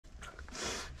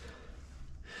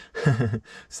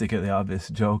Sick of the obvious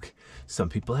joke. Some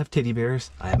people have teddy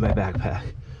bears. I have my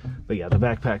backpack. But yeah, the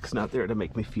backpack's not there to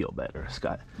make me feel better. It's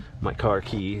got my car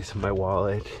keys, my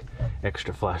wallet,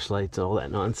 extra flashlights, all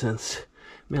that nonsense.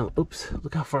 Man, oops,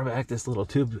 look how far back this little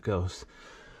tube goes.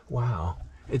 Wow.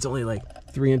 It's only like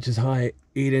 3 inches high,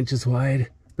 8 inches wide,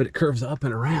 but it curves up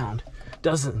and around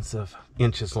dozens of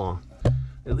inches long,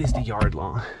 at least a yard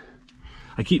long.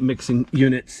 I keep mixing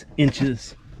units,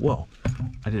 inches. Whoa,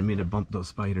 I didn't mean to bump those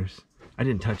spiders. I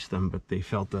didn't touch them, but they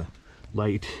felt the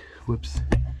light. Whoops.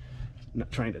 I'm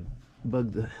not trying to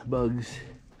bug the bugs.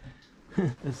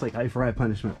 It's like eye for eye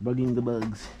punishment, bugging the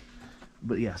bugs.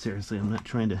 But yeah, seriously, I'm not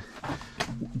trying to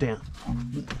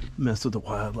mess with the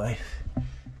wildlife.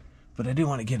 But I do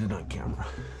want to get it on camera.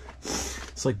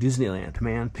 It's like Disneyland,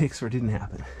 man. Pixar didn't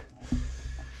happen.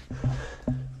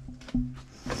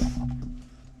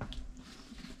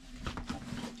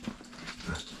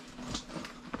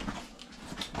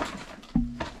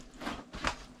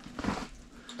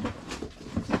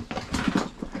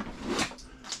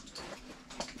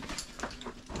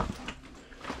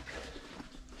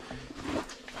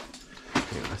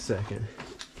 Hang on a second.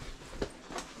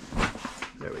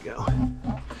 There we go.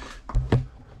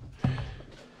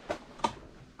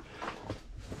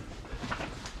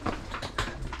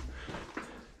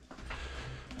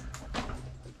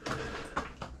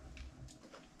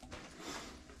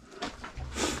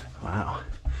 Wow,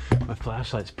 my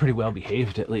flashlight's pretty well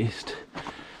behaved at least.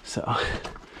 So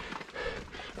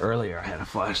earlier I had a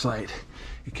flashlight,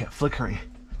 it kept flickering,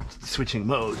 switching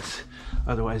modes,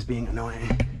 otherwise being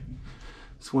annoying.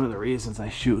 It's one of the reasons I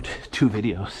shoot 2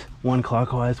 videos, one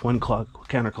clockwise, one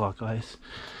counterclockwise,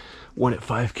 one at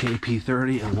 5K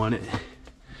P30 and one at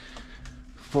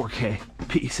 4K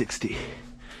P60.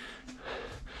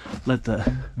 Let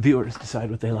the viewers decide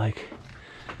what they like.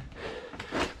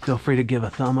 Feel free to give a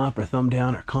thumb up or thumb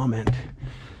down or comment.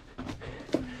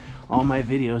 All my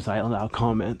videos I allow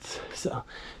comments, so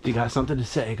if you got something to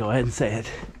say, go ahead and say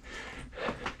it.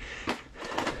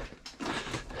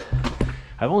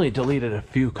 I've only deleted a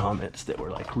few comments that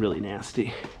were like really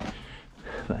nasty,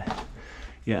 but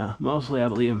yeah, mostly I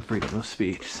believe in freedom of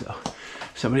speech. So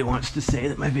if somebody wants to say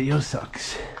that my video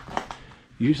sucks,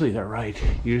 usually they're right.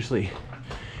 Usually,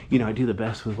 you know, I do the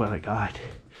best with what I got.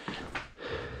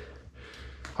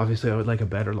 Obviously I would like a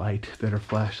better light, better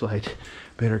flashlight,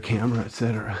 better camera,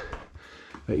 etc.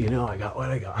 But you know, I got what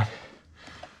I got,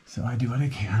 so I do what I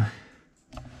can.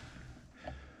 I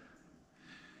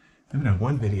haven't had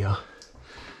one video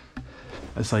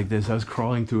that's like this. I was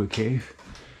crawling through a cave.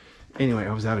 Anyway,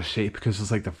 I was out of shape because it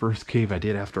was like the first cave I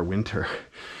did after winter.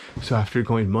 So after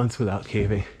going months without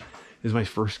caving, it was my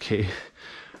first cave.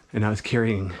 And I was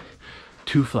carrying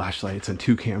 2 flashlights and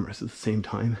 2 cameras at the same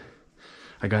time.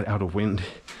 I got out of wind.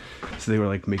 So they were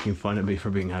like making fun of me for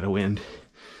being out of wind.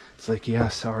 It's like, yeah,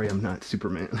 sorry, I'm not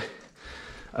Superman.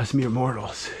 Us mere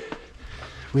mortals,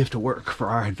 we have to work for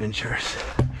our adventures.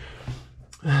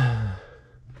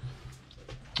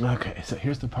 Okay, so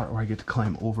here's the part where I get to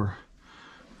climb over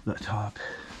the top.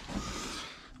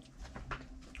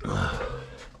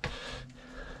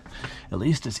 At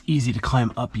least it's easy to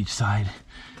climb up each side.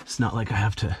 It's not like I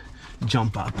have to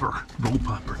jump up or rope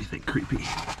up or anything creepy.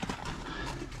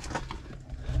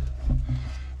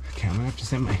 Okay, I'm gonna have to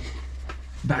send my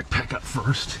backpack up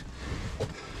first.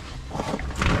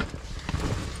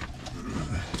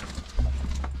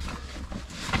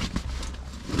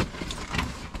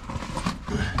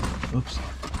 Oops.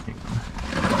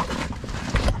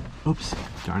 Oops.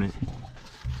 Darn it.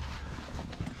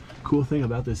 Cool thing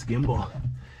about this gimbal,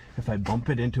 if I bump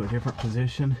it into a different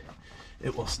position,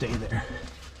 it will stay there.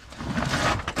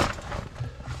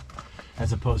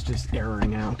 As opposed to just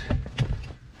erroring out.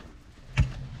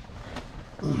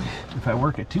 If I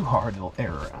work it too hard, it'll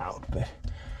error out, but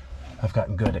I've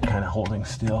gotten good at kind of holding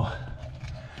still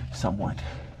somewhat.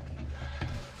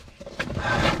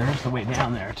 There's the way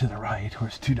down there to the right where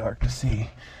it's too dark to see,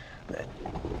 but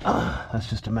that's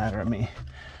just a matter of me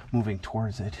moving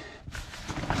towards it.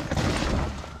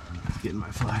 Getting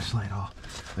my flashlight all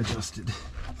adjusted.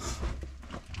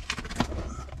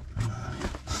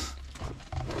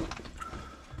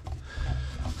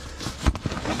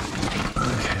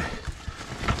 Okay,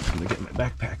 I'm gonna get my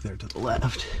backpack there to the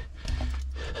left.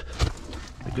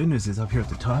 The good news is up here at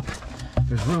the top,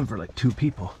 there's room for like 2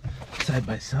 people side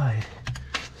by side.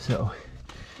 So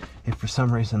if for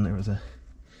some reason there was a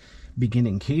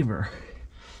beginning caver,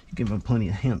 you give them plenty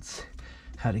of hints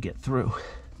how to get through.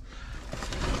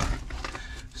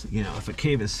 So, you know, if a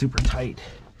cave is super tight,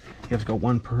 you have to go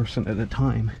 1 person at a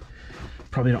time.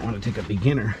 Probably don't want to take a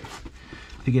beginner.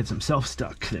 If he gets himself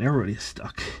stuck, then everybody's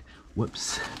stuck.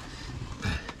 Whoops.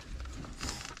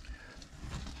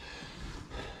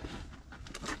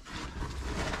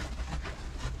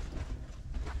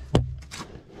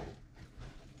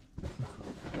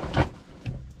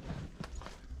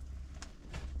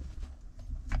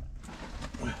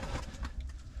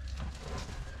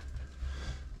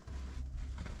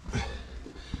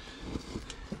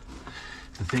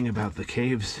 thing about the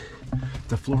caves,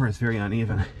 the floor is very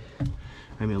uneven.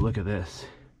 I mean, look at this.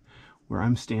 Where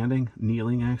I'm standing,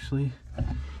 kneeling actually,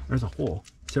 there's a hole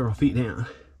several feet down.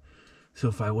 So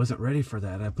if I wasn't ready for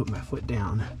that, I put my foot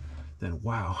down, then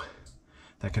wow,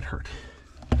 that could hurt.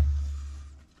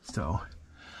 So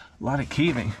a lot of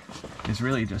caving is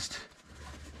really just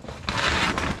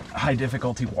high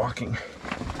difficulty walking.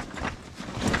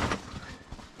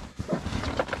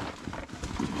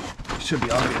 It should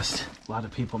be obvious. A lot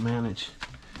of people manage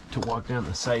to walk down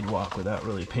the sidewalk without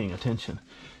really paying attention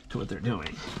to what they're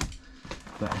doing.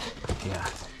 But yeah,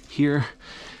 here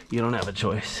you don't have a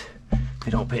choice. If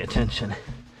you don't pay attention,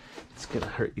 it's gonna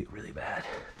hurt you really bad.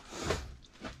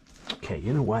 Okay,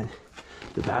 you know what?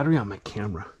 The battery on my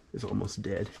camera is almost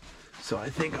dead. So I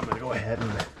think I'm gonna go ahead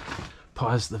and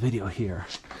pause the video here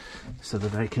so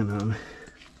that I can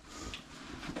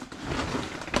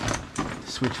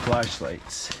switch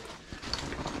flashlights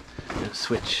and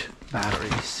switch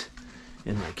batteries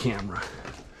in my camera,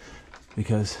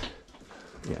 because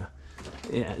yeah,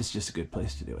 it's just a good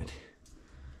place to do it.